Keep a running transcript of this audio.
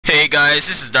guys,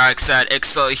 this is Darkside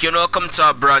XL here. Welcome to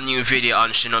a brand new video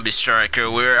on Shinobi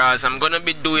Striker, whereas I'm gonna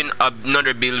be doing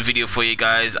another build video for you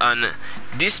guys, and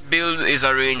this build is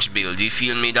a range build, you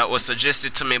feel me, that was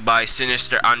suggested to me by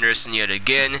Sinister Anderson yet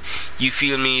again, you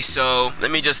feel me. So let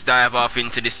me just dive off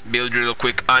into this build real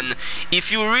quick. And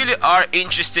if you really are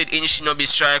interested in Shinobi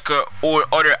Striker or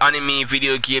other anime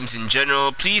video games in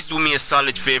general, please do me a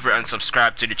solid favor and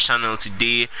subscribe to the channel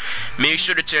today. Make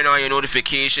sure to turn on your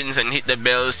notifications and hit the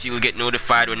bell so you'll get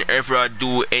notified whenever I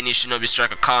do any Shinobi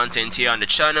Striker content here on the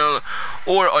channel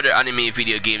or other anime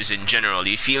video games in general,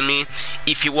 you feel me.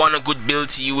 If you want a good build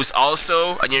to use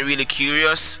also and you're really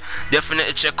curious,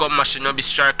 definitely check out my Shinobi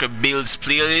Striker builds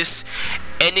playlist.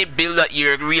 Any build that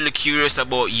you're really curious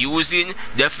about using,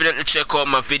 definitely check out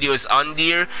my videos on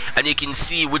there and you can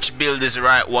see which build is the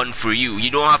right one for you. You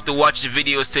don't have to watch the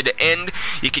videos to the end,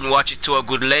 you can watch it to a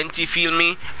good length, you feel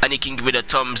me, and you can give it a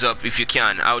thumbs up if you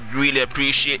can. I would really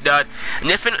appreciate that. And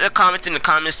definitely comment in the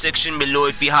comment section below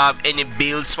if you have any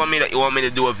builds for me that you want me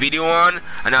to do a video on,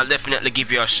 and I'll definitely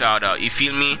give you a shout out, you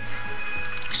feel me.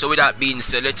 So with that being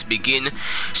said, let's begin.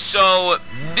 So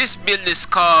this build is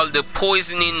called the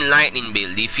Poisoning Lightning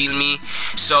build, you feel me.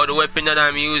 So the weapon that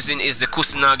I'm using is the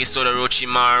Kusanagi Soda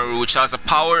Orochimaru, which has a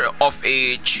power of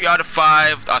a 3 out of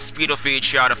 5, a speed of a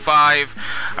 3 out of 5,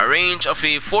 a range of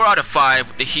a 4 out of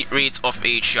 5, the hit rate of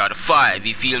a 3 out of 5,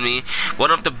 you feel me.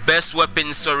 One of the best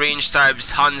weapons for range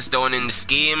types hands down in this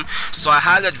game, so I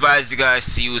highly advise you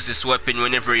guys to use this weapon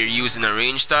whenever you're using a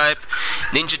range type.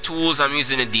 Ninja tools, I'm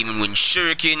using a Demon Wind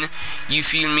Shuriken, you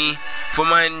feel me. For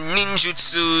my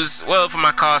ninjutsus, well, for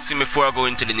my costume before I go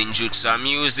into the ninjutsu, I'm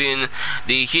using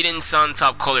the Hidden Sun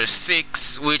top color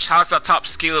 6, which has a top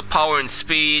skill power and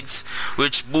speeds,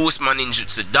 which boosts my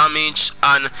ninjutsu damage,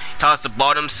 and it has the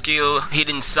bottom skill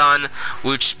Hidden Sun,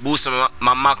 which boosts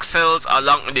my max health,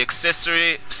 along with the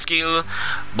accessory skill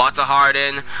Battle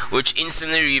Harden, which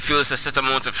instantly refills a set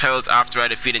amount of health after I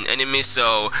defeat an enemy.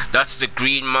 So that's the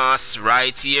green mask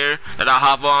right here that I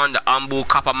have on, the Ambu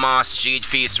Copper Mask Jade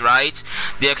Face right.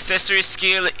 The accessory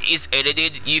skill is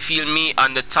edited, you feel me,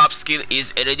 and the top skill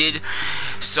is edited.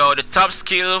 So the top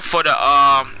skill for the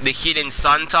Hidden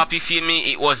Sun top, you feel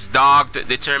me, it was Dogged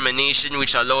Determination,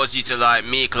 which allows you to like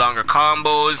make longer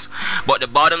combos, but the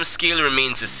bottom skill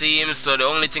remains the same. So the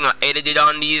only thing I edited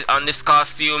on this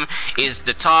costume is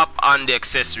the top and the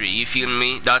accessory, you feel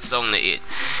me, that's only it.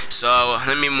 So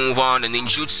let me move on. The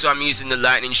ninjutsu, I'm using the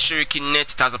Lightning Shuriken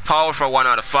net. It has a power for 1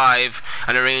 out of 5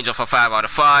 and a range of a 5 out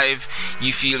of 5,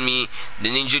 you feel me. The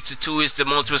ninjutsu 2 is the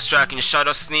multiple striking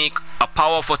Shadow Snake, a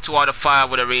power for 2 out of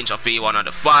 5 with a range of a 1 out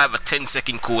of 5, a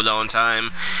 10-second cooldown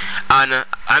time, and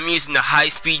I'm using the high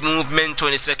speed movement,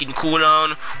 20-second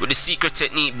cooldown, with the secret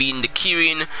technique being the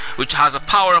Kirin, which has a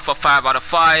power of a 5 out of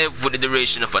 5 with a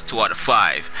duration of a 2 out of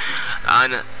 5.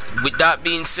 And with that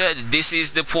being said, this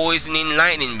is the Poisoning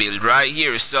Lightning build right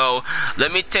here. So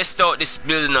let me test out this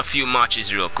build in a few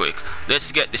matches real quick.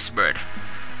 Let's get this bird.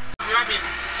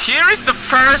 Here is the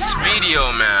first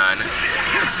video, man.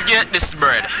 Let's get this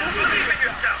bird.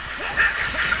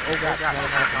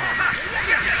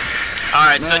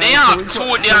 Alright, so they have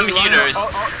 2 damn healers.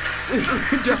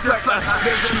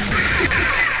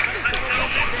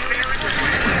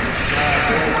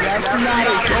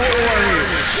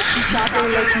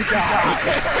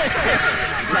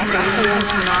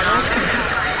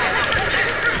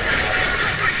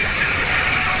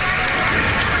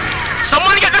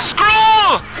 Someone get the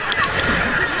scroll!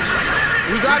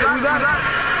 We got it. I got it.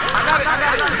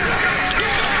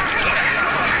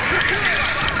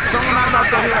 Someone out about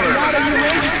the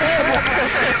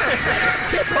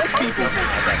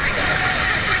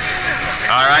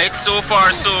Alright, so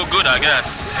far so good, I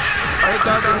guess.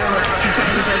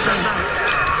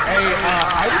 Hey,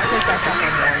 I just think that's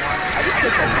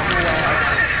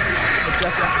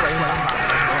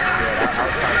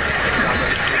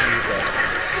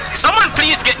Someone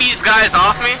please get these guys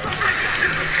off me.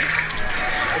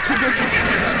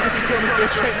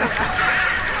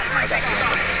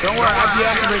 Don't worry, I'll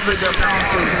deactivate their pound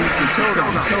so you can kill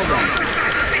them.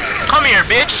 Come here,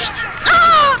 bitch.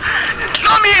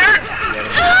 Come here.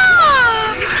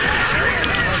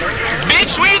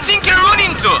 Bitch, where you think you're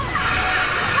running to?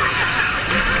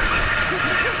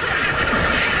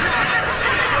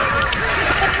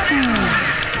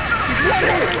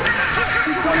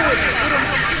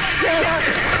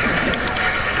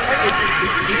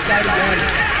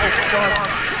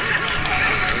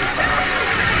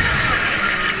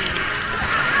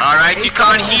 Alright, you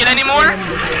can't heal anymore?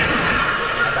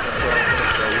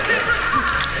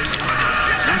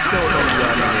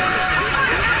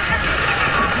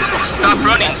 Stop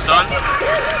running, son.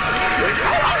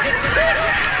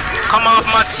 Come off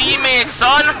my teammate,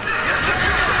 son.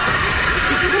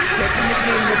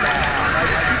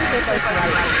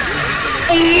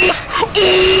 Oof!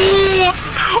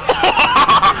 Oof!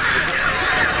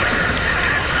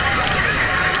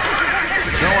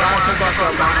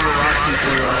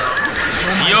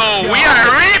 Yo, we are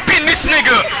raping this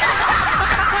nigga.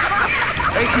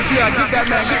 ACC, get that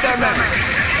man, get that man.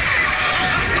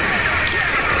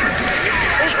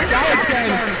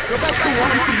 Go back to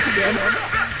one piece again.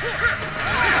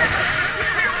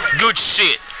 Good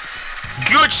shit.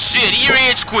 Good shit. He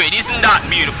rage quit. Isn't that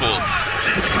beautiful?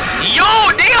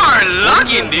 Yo, they are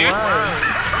lagging, dude.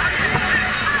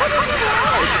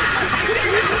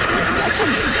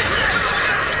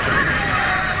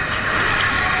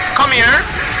 Come here.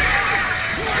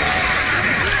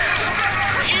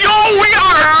 Yo, we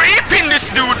are raping this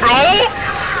dude, bro.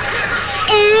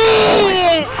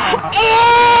 Ooh! Ooh!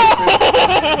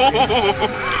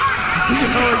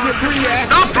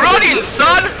 Stop running,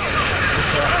 son!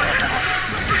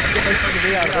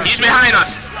 He's behind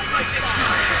us.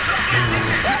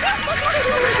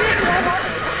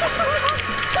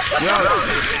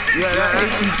 Yeah, that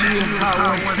ACG is hot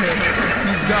one spin.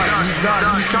 He's done.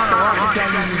 He's trying to rock and tell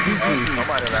me his YouTube.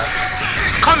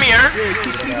 Come here.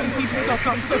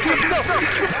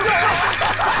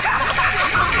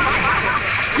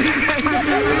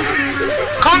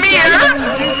 Come here.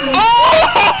 Oh!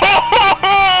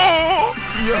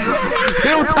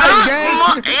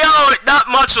 That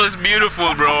match was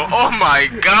beautiful, bro. Oh my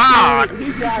god.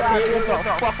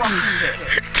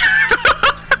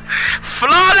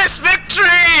 Flawless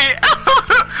victory!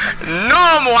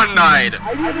 No one died.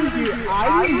 I didn't do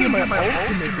my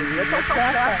ultimate, dude. That's how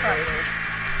fast I am.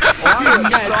 Hold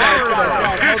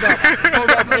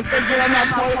up.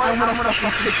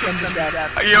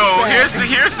 Yo, here's the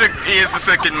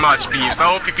second match, peeps. I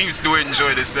hope you peeps do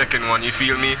enjoy the second one. You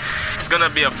feel me? It's gonna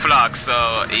be a flag,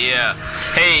 so yeah.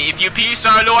 Hey, if you peeps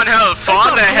are low on health,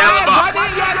 fall the hell back.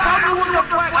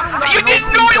 You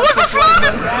didn't know it was a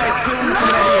flag?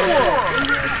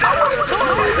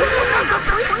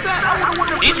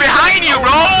 He's behind you,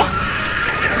 bro.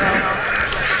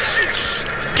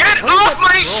 Get off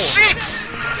my shit!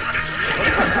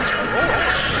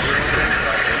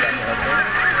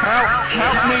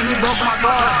 Help me, he broke my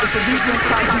bar. It's a defense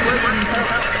type.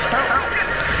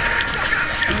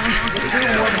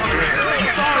 Help. I'm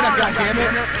sorry,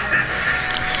 goddammit.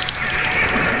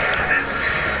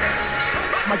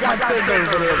 My god,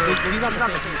 he's not the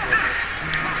same thing.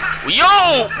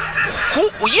 Yo!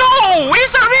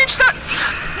 Where's that range that?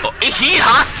 Oh, he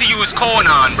has to use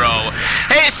Conan, bro.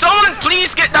 Hey, someone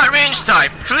please get that range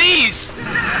type, please.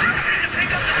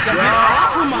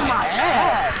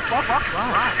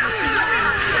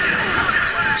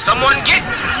 Someone get.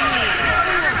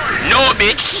 No,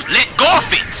 bitch. Let go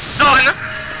of it, son.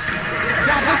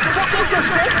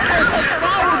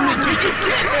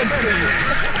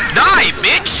 Die,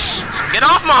 bitch. Get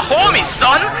off my homie,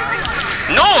 son.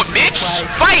 No, bitch.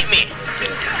 Fight me.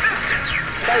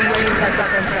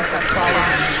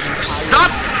 Stop!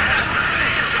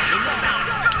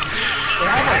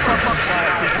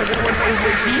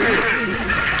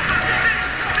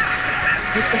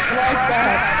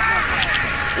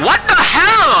 What the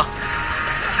hell?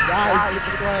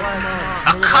 I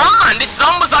can't! These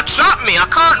zombies are trapped me! I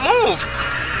can't move!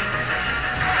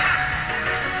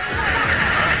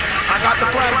 I got the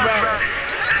flag back!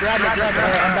 Grab it, I'm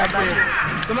back there.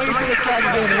 Somebody get to the flag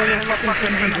again and we're gonna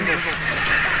fucking send him.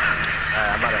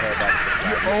 I'm about to head back.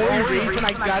 The only reason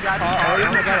I got caught,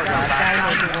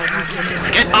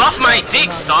 get off my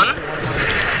dick, son!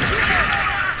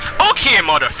 Okay,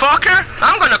 motherfucker!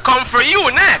 I'm gonna come for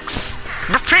you next!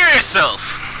 Prepare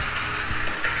yourself!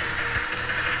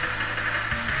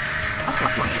 I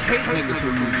fucking hate niggas who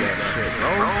use that shit,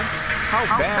 bro. How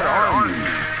bad are you?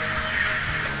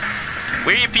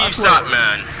 Where you peeps at,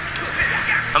 man?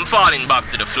 I'm falling back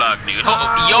to the flag, dude.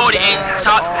 Yo, the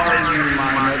entire...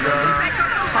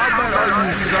 How bad are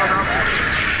you, son?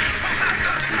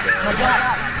 My god,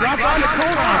 drop on the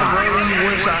code. I really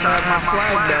wish I had my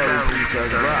flag back, he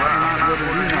says, bro. I'm not gonna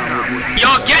do that with you. Yo,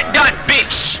 get that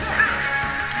bitch!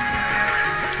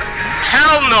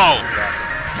 Hell no!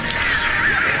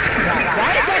 Why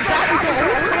is that zombie so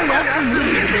always coming after me?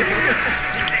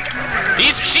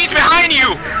 She's behind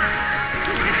you!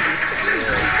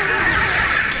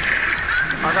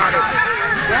 I got it.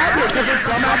 Grab it, because it's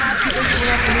dumbass coming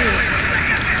after me.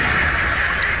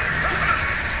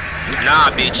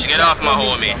 Nah, bitch, get off my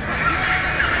homie.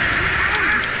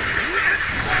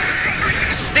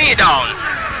 Stay down.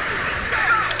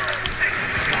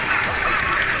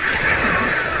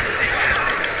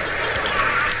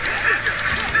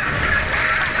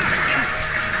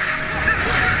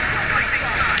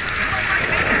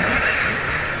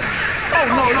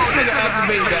 this nigga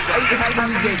activated that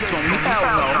 800 gates on me.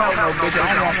 Hell no, bitch.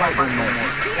 I don't want to fight no more.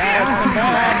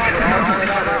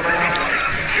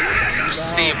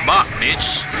 Stay back,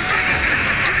 bitch.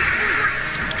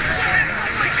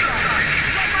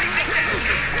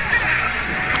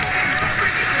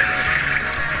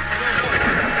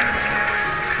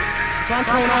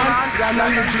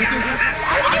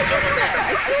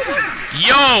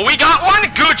 Yo, we got one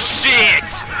good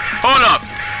shit. Hold up.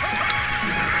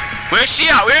 Where's she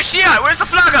at? Where's she at? Where's the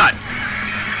flag at?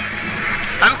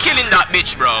 I'm killing that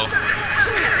bitch, bro.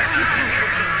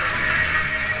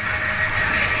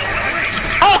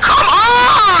 Oh, come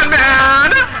on,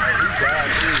 man!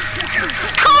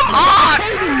 Come on!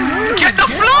 Get the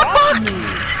flag back!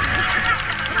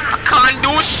 I can't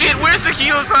do shit. Where's the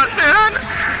heels at, man?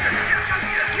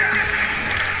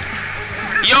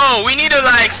 Yo, we need to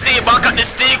like stay back at the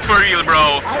stake for real,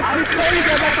 bro.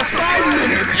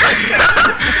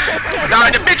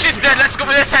 Alright, the bitch is dead. Let's go.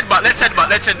 Let's head back. Let's head back.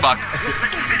 Let's head back.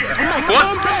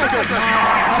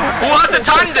 Who has a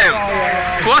tandem?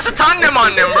 Who has a tandem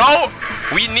on them, bro?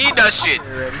 We need that shit.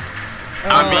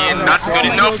 I mean, that's good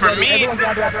enough for me.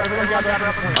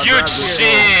 Good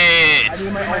shit.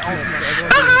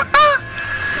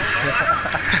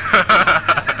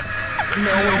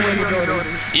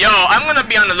 Yo, I'm gonna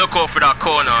be on the lookout for that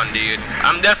corner, dude.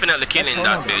 I'm definitely killing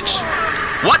that bitch.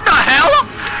 What the hell?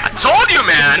 I told you,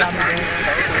 man.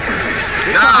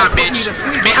 Nah, bitch.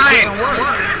 Behind.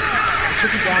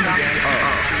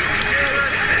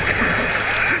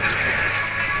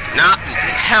 Nah,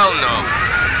 hell no.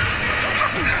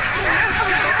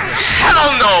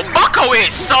 Hell no. Buck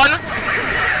away, son.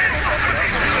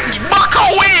 Buck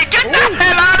away. Get the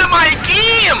hell out of my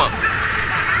game.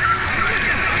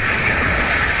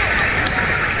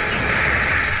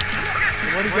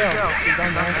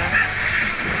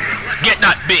 Get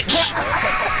that bitch.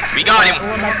 We got him.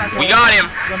 We got him.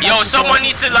 Yo, someone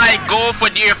needs to like go for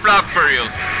deer flag for real.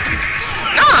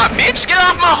 Nah, bitch, get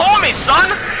off my homie, son.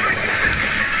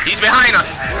 He's behind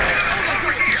us.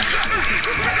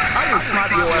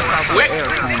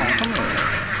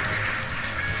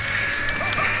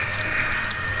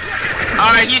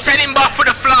 Alright, he's heading back for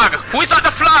the flag. Who is at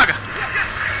the flag?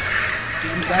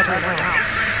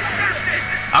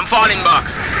 I'm falling back.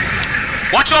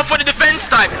 Watch out for the defense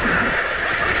type.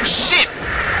 Shit.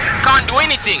 Can't do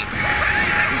anything.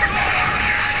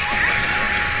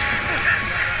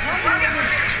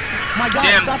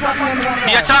 Damn.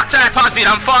 The attack type has it.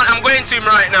 I'm going to him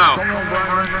right now.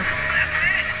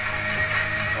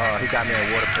 Oh, he got me a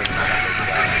water prison.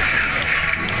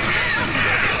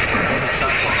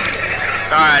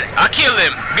 Alright, I killed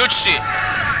him. Good shit.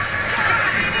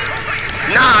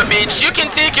 Nah, bitch, you can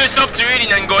take yourself to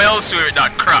reading and go elsewhere with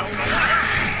that crap.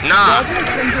 Nah.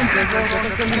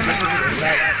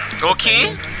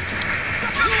 Okay?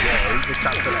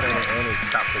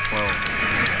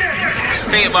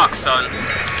 Stay back, son.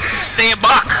 Stay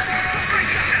back.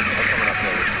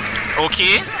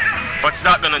 Okay? What's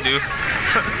that gonna do?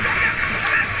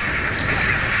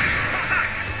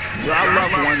 Yo, I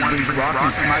love when these rock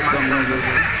and snipe them niggas.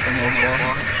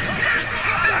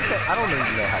 I don't even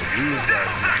know how to use that.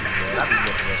 I be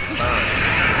looking at the time.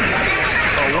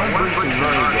 Oh, one breach is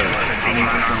very good. I'm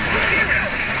not gonna go.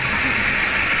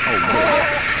 Oh,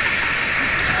 good.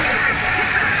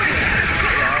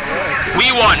 We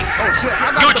won. Oh, shit.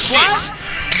 Good shit.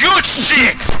 Good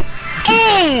shit.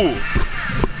 Ooh.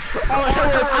 Oh,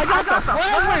 I got the flag.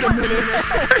 Wait a minute.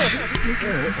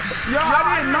 Yo, I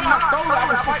didn't know I stole it.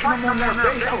 I was fighting them on their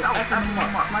face. I was effing them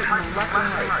up, sniping them left and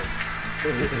right.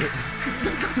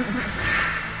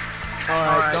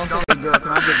 Alright, don't say girl.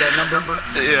 Can I get that number?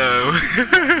 Yeah.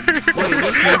 Wait,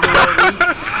 what's the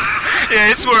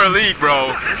Yeah, it's World League, bro.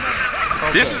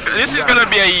 Okay. This is gonna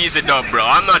be an easy dub, bro.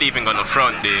 I'm not even gonna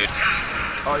front, dude.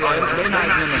 Oh yeah, they're not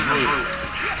even in the group.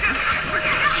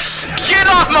 Get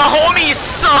off my homie,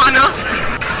 son!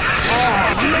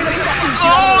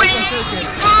 Oh,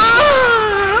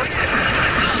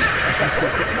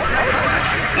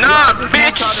 nah,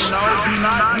 bitch!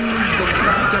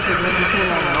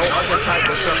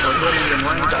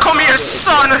 Come here,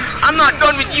 son! I'm not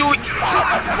done with you!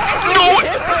 No!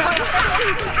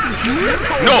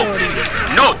 No!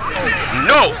 No!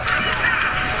 No!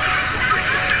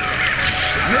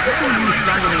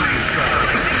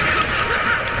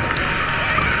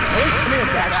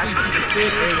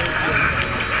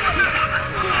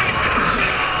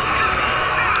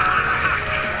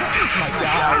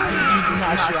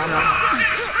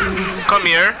 Come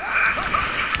here.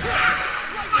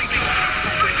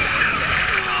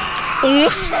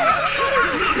 Oof!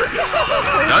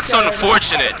 That's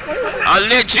unfortunate. I'll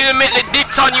legitimately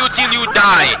dick on you till you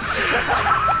die.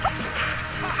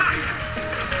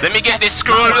 Let me get this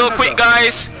scroll real quick,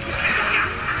 guys.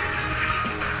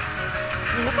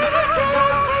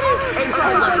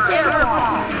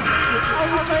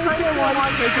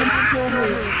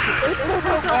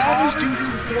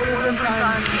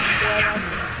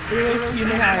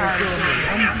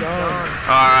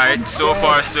 Alright, so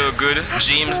far so good.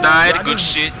 James died, good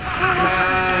shit.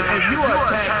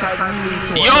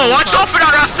 Yo, watch out for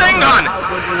that Rasengan!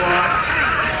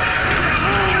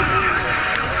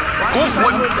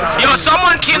 Yo,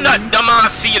 someone kill that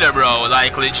dumbass healer, bro,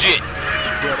 like legit.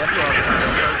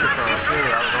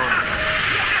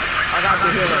 I got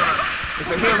the healer. It's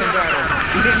a healing battle.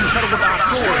 We didn't each other with our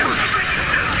swords.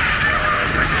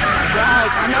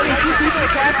 Guys, I'm having 2 people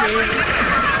attack me. Oh,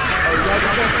 you guys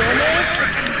are gonna stand there?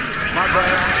 My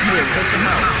bad. Here, take some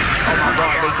help. Oh my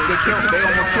god, they killed me. They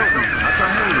almost killed me. I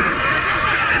can't move.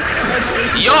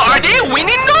 Yo, are they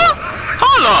winning though?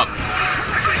 Hold up.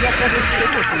 Yeah, because it's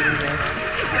triple feeding us.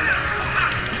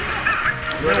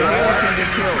 Your healer can get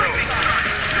killed.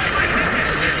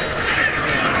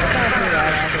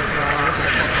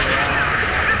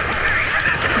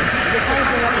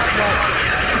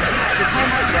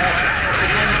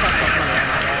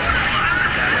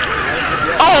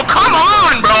 Oh, come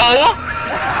on, bro! Oh,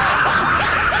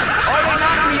 they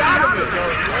knocked me out of it.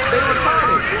 They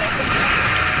retarded.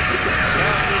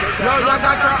 Yo, y'all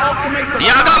got your ultimate?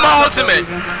 Yeah, I got my ultimate.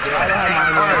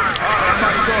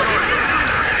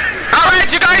 Alright,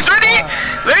 you guys ready?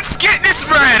 Let's get this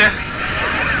bread.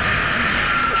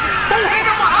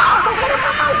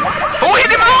 Who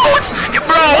hit him out?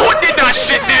 Bro, who did that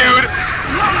shit, dude?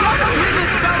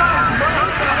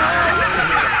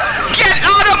 Get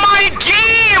out of my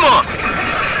game!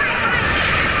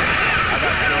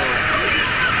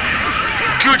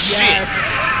 Good shit.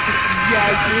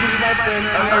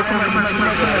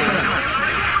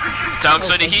 Thanks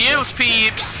for the heals,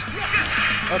 peeps.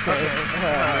 Okay.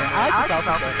 I like the South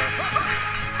Africa.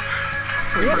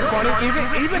 What's funny,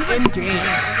 even in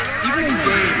games,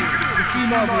 the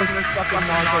female versus fucking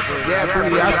Naruto. Yeah,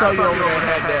 pretty. I saw you over there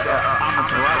had that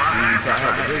Amaterasu, so I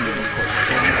had to bring you.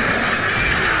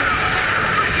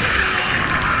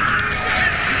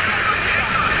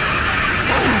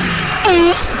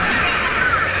 Oof!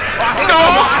 No!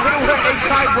 I hit her with a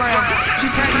type brand. She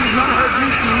can't use none of her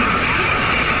jutsu.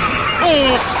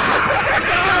 Oof!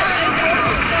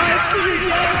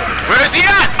 Where's he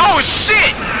at? Oh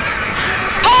shit!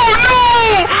 Oh no!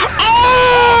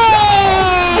 Oh!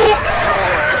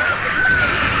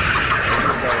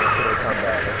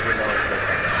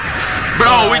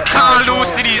 Bro, we can't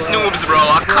lose to these noobs, bro.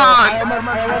 I can't.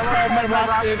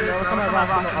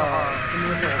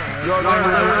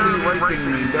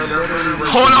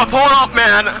 Hold up,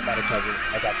 man.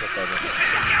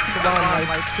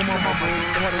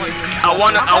 I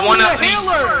wanna at least.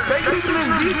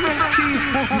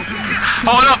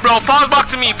 Hold up, bro. Fall back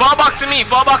to me.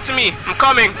 I'm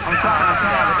coming.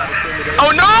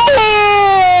 Oh no!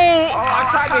 I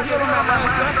tried to hit him at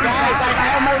last second. Guys, I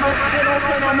have my wrist shit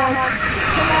open almost.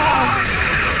 Come on.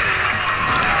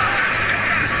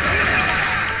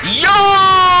 Yo!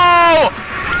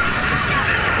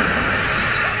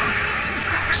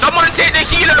 Someone take the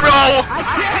healer, bro. I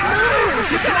can't move.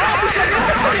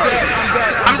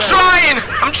 I'm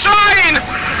trying.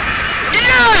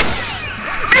 Yes!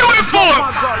 Beautiful!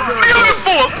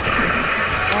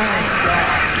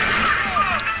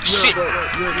 Shit!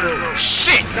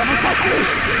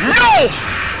 No!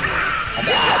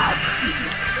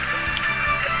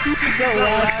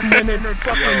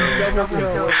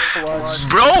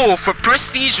 Bro, for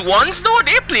Prestige 1s though,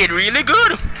 they played really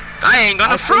good. I ain't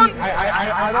gonna front.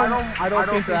 I don't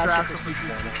think they're actually Prestige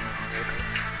 1.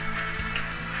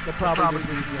 They're probably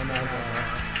just easy on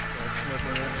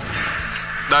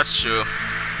That's true.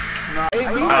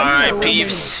 Alright,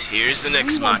 peeps, here's the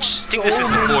next match. I think this is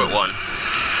the 4th one.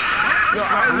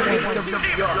 I'm really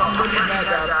mad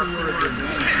that I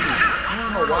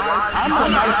don't know why. I'm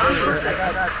not afraid.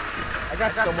 I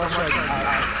got so much like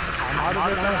time out of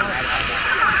it now.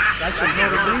 Actually, no,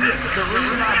 the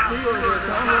reason I pre-ordered it,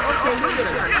 I'm like, okay, look at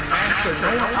it. Master, no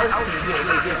one else can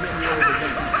get pre-ordered the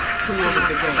game. Pre-ordered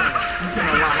the game. You can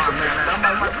unlock the master. I'm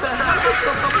like, what the hell?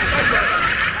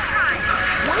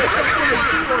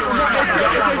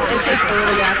 It's just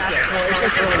early access. No, it's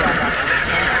just early access.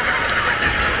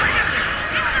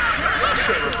 That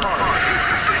shit retarded.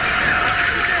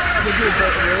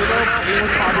 But really though, it was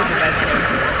probably the best thing.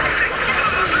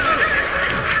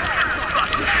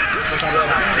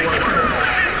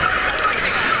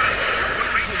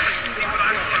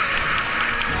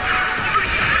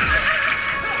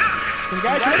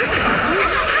 guys ready?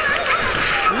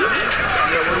 Please?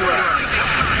 Yeah, where you at?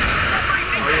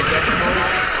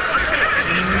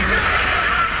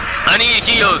 I need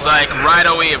heals like right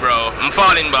away, bro. I'm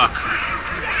falling back.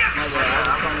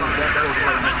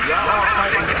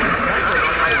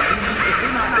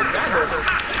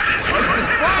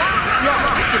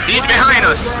 He's behind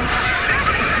us.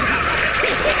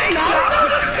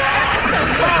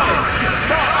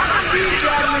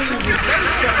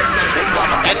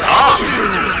 Get off.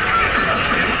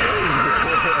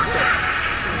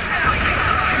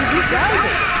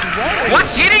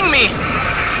 What's hitting me?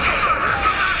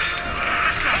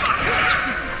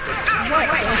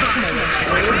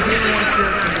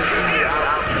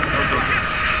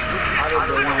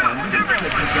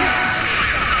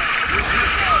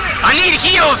 I need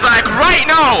heals like right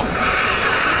now.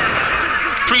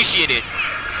 Appreciate it.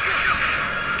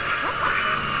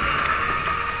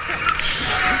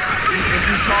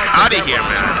 Out of here,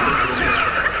 man.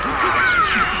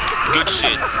 Good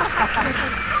shit.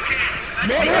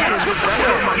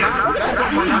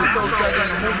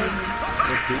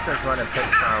 This defense running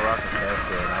pitch trying to rock and that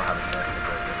shit, and I don't have a chance to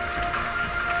go there.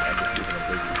 I'm just keeping a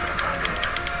big defense on there.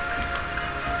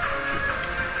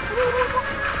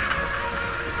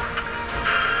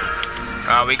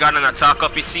 We got an attack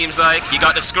up, it seems like. You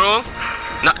got the scroll?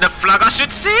 Not the flag, I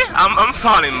should say. I'm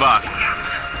falling back.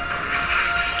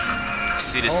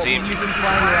 See the same.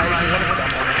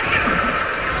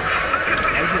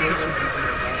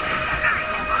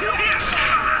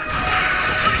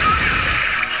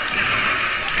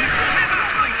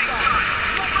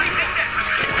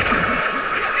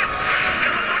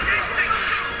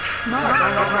 No, I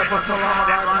don't know how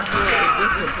to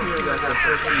disappear that the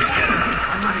first thing.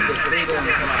 I need to stay there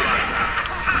until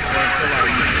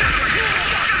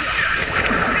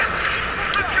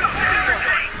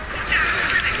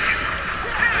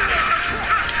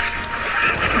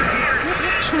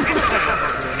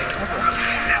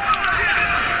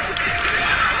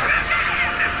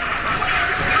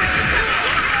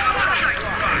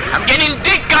I'm getting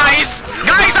dick, guys!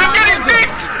 Guys, I'm getting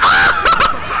dicked!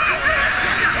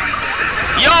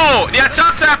 Yo, the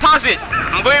attack type has it.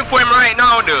 I'm going for him right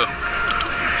now, dude.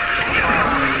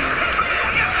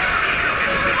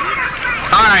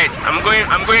 Alright, I'm going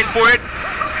for it.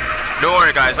 Don't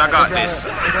worry, guys, I got this.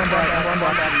 Yo,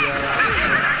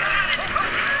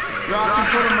 I can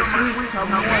put him asleep. Tell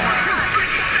me when.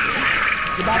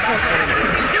 Get back up.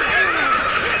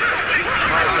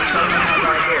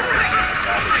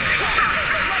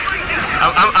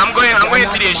 I'm going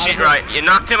to this shit, right? You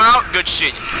knocked him out, good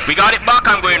shit. We got it back,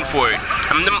 I'm going for it.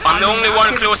 I'm the only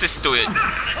one closest to it.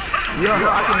 Yo,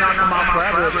 I can knock him out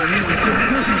forever if you need me to.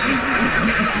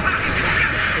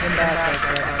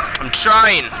 I'm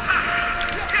trying.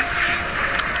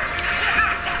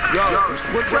 Yo,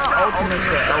 switch out ultimates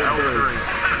to L3.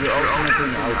 Your ultimate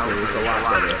thing to L3 is a lot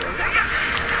better.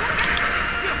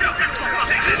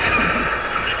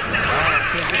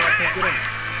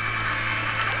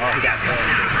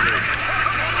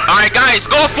 Alright, guys,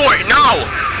 go for it now.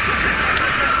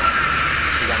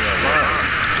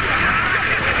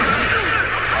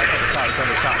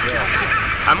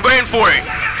 I'm going for it.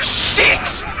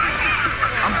 Shit!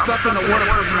 I'm stuck in the water and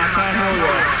I can't heal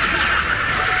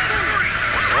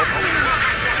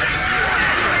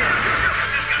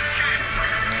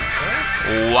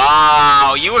you.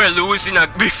 Wow, you were losing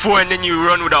before and then you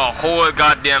run with a whole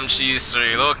goddamn cheese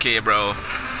trail. Okay, bro.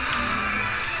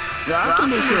 Yeah, I think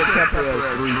they should have kept it as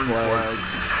 3 flags.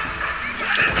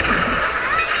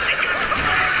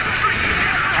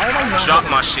 Drop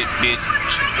my shit, bitch.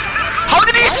 How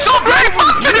did he sub right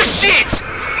back to the shit?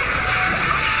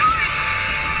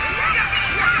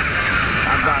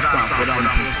 I got something for them to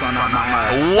pull something out my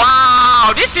ass.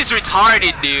 Wow, this is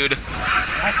retarded, dude.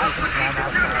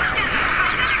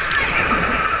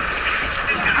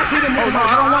 Oh no,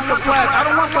 I don't want the flag. I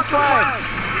don't want the flag.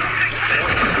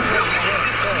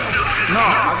 No,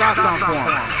 I got something for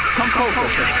him. Come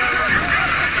closer.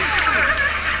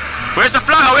 Where's the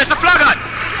flag? Where's the flag at?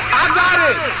 I got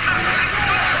it.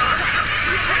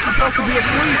 I'm supposed to be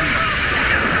asleep.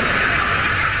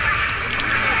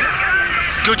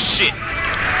 Good shit.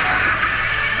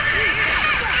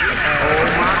 Oh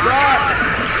my god.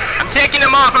 I'm taking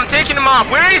him off. I'm taking him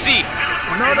off. Where is he?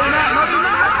 No, they're not. No, they're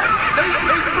not. They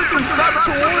freaking suck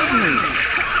towards me.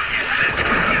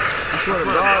 I swear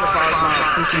to God, if I was not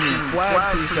freaking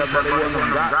flag preset, but they wouldn't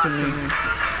have got to me.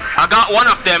 I got one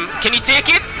of them. Can you take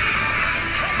it?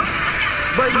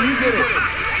 Brady, you get it.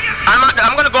 I'm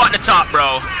gonna go at the top,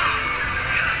 bro.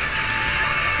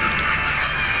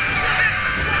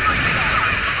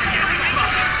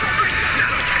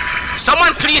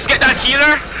 Someone please get that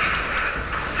healer.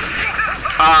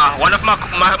 One of my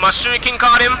shuriken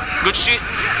caught him. Good shit.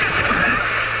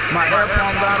 My air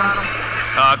palm got him.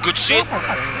 Good shit.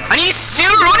 And he's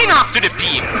still running after the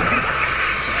peep.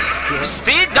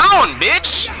 Stay down,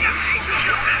 bitch.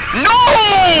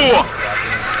 No!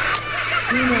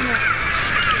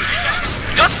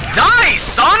 Just die,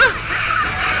 son.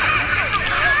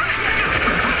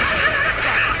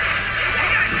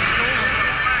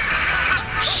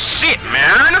 Shit,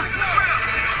 man.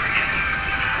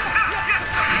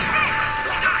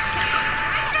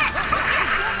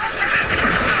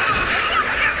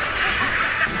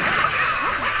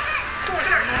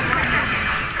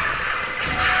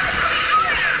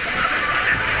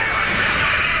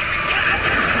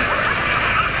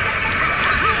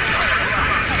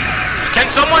 Can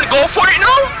someone go for it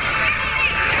now?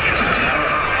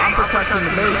 I'm protecting the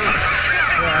base.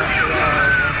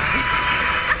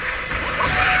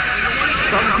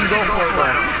 Someone can go for it,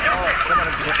 though.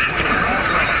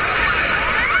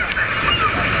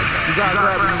 You gotta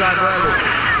grab it, you gotta grab it.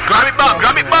 Grab it back,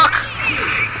 grab it back.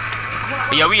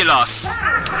 Yeah, we lost.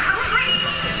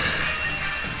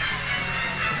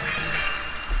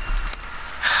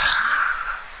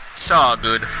 It's all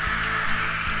good.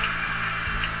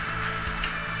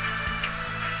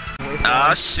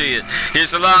 Ah shit.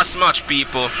 Here's the last match,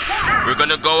 people. We're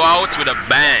gonna go out with a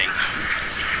bang.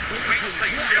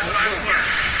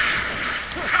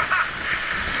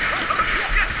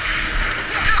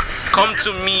 Come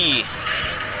to me.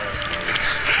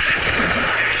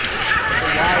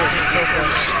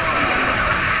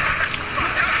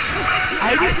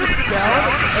 I just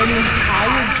dispelled an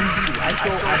entire GG. I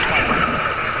feel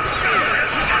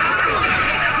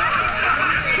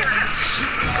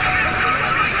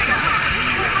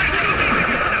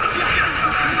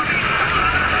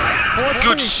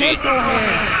Good shit. Maybe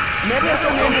I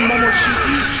don't name the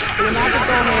Momoshiki. They're not the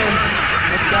hands.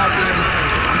 It's goddamn.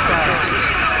 I'm sorry.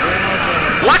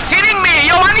 What's hitting me?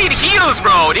 Yo, I need heals,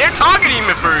 bro. They're targeting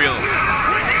me for real.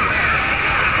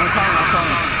 I'm coming.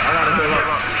 I gotta heal up.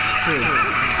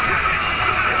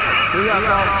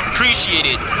 Appreciate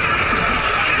it.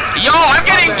 Yo, I'm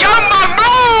getting gangbang,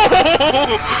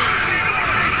 bro.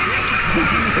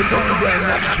 It's only getting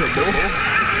extra, bro.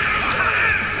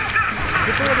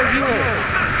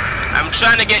 I'm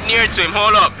trying to get near to him.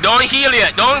 Hold up. Don't heal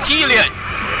yet. Don't heal yet.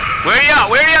 Where you at?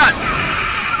 Where you at?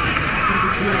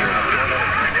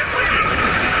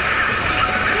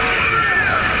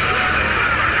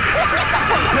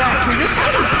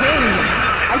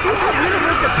 I don't have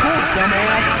universal proof,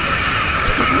 dumbass.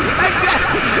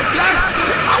 Exactly.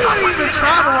 I wouldn't even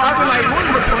travel. I'd be like, what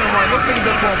are you doing? Like, this nigga's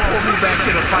just gonna pull me back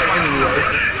to the fight anyway.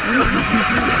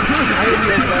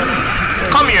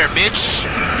 Come here, bitch.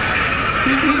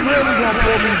 He's really gonna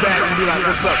pull me back and be like,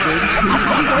 what's up, bitch?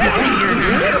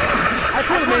 I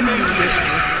put him in here.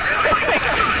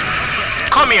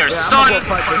 Come here, son. Have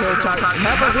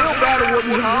a hill battle with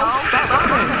me, huh? Stop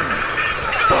running.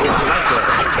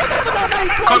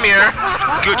 Come here.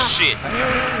 Good shit.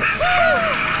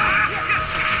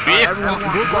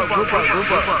 Group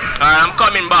up. Alright, I'm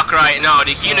coming back right now.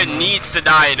 The healer needs to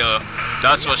die though.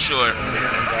 That's for sure.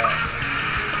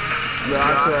 Yeah,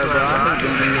 I said, bro, I think they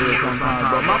need it sometimes,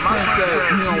 but my friend said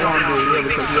he don't want to do it really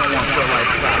because he don't want to feel like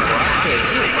Soccer. I said,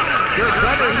 you're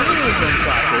better healers than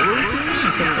Soccer. What do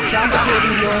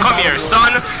you mean? Come here,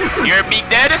 son. You're big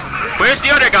dead. Where's the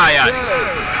other guy at?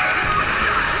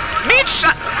 Bitch,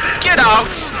 get out.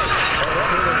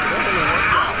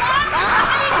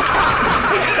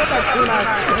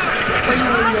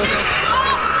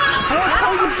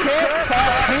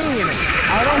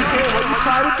 I don't care what you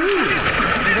try to do.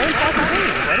 You don't have to do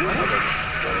it, buddy.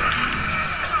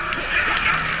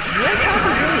 You ain't have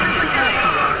to do it.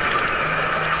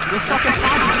 You're fucking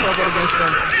happy struggle against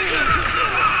them.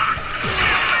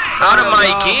 Out of my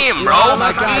game, bro.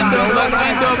 Let's end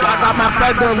up. I got my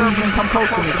feather illusion. Come close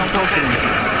to me. I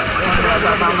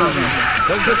got my illusion.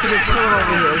 Let's get to this pillar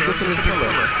over here.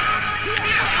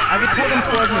 I can pull them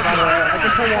towards me, by the way. I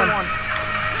can pull one.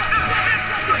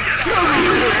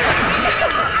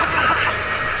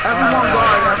 Everyone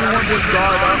just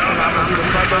guard up, and I'm gonna do the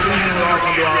feather illusion. We're all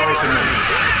gonna do our ultimate.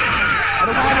 I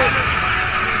don't have it.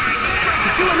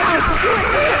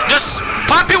 Just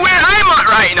pop it where I'm at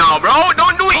right now, bro.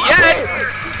 Don't do it yet.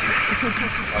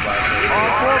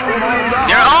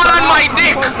 They're all on my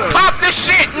dick. Pop the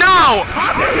shit now.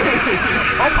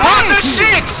 Pop the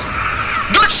shit.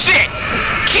 Good shit.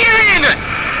 Kieran.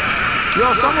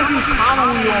 Yo, someone used counter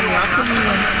on me. I couldn't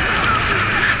even.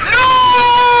 No.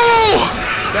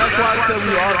 That's why I said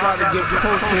we all gotta get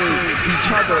close to each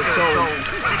other, so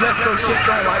just so shit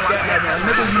don't like that happen.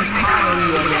 Niggas use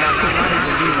comedy on me, and I could not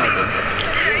even do like that.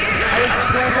 I just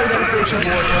can't play dedication,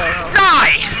 boy, man.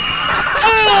 Die!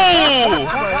 Oh!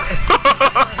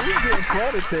 He's getting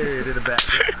planetary in the back.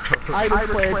 I just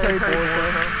played playboy,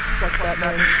 man. Fuck that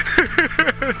man.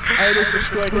 I just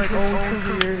destroyed his own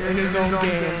career in his own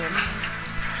game.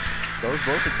 Those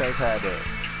both attacks had the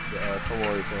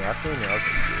Tomoe thing. I seen it. I was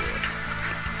like, yeah.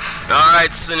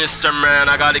 Alright, Sinister man,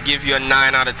 I gotta give you a 9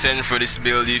 out of 10 for this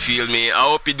build, you feel me? I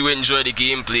hope you do enjoy the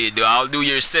gameplay though. I'll do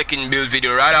your second build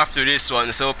video right after this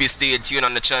one, so hope you stay tuned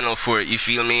on the channel for it, you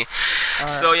feel me? Right.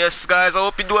 So yes guys, I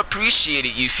hope you do appreciate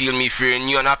it, you feel me? If you're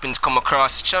new and happen to come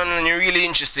across the channel and you're really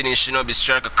interested in Shinobi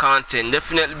Striker content,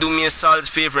 definitely do me a solid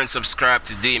favor and subscribe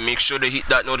today. Make sure to hit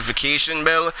that notification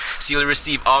bell so you'll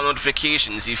receive all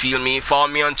notifications, you feel me? Follow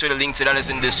me on Twitter, link to that is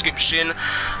in the description,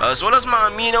 as well as my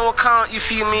Amino account, you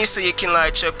feel me? So you can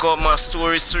like check out my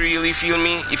stories, really, feel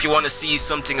me? If you want to see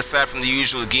something aside from the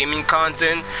usual gaming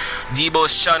content,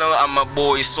 Debo's channel and my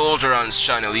boy Soldieron's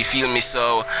channel, you feel me?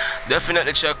 So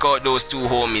definitely check out those two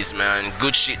homies, man.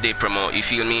 Good shit they promote, you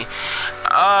feel me?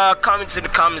 Comment in the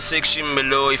comment section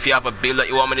below if you have a build that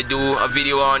you want me to do a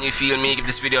video on, you feel me? Give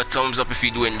this video a thumbs up if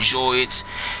you do enjoy it.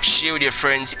 Share with your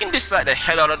friends. You can dislike the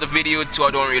hell out of the video too,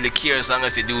 I don't really care as long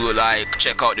as you do like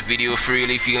check out the video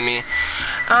freely, feel me?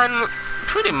 And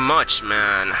pretty much,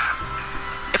 man,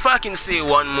 if I can say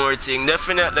one more thing,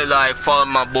 definitely like follow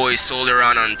my boy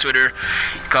Soldieron on Twitter,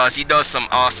 because he does some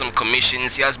awesome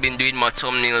commissions. He has been doing my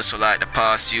thumbnails for like the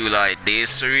past few like days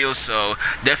surreal, so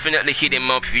definitely hit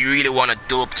him up if you really want a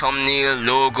dope thumbnail,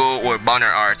 logo or banner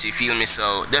art, you feel me?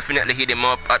 So definitely hit him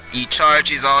up. He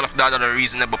charges all of that at a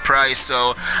reasonable price,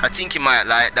 so I think you might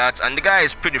like that, and the guy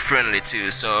is pretty friendly too,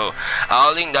 so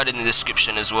I'll link that in the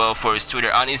description as well for his Twitter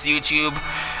and his YouTube.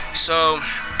 So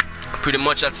pretty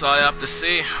much that's all I have to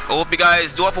say. I hope you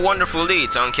guys do have a wonderful day.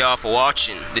 Thank you all for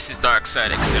watching. This is Dark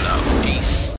Side XL out. Peace.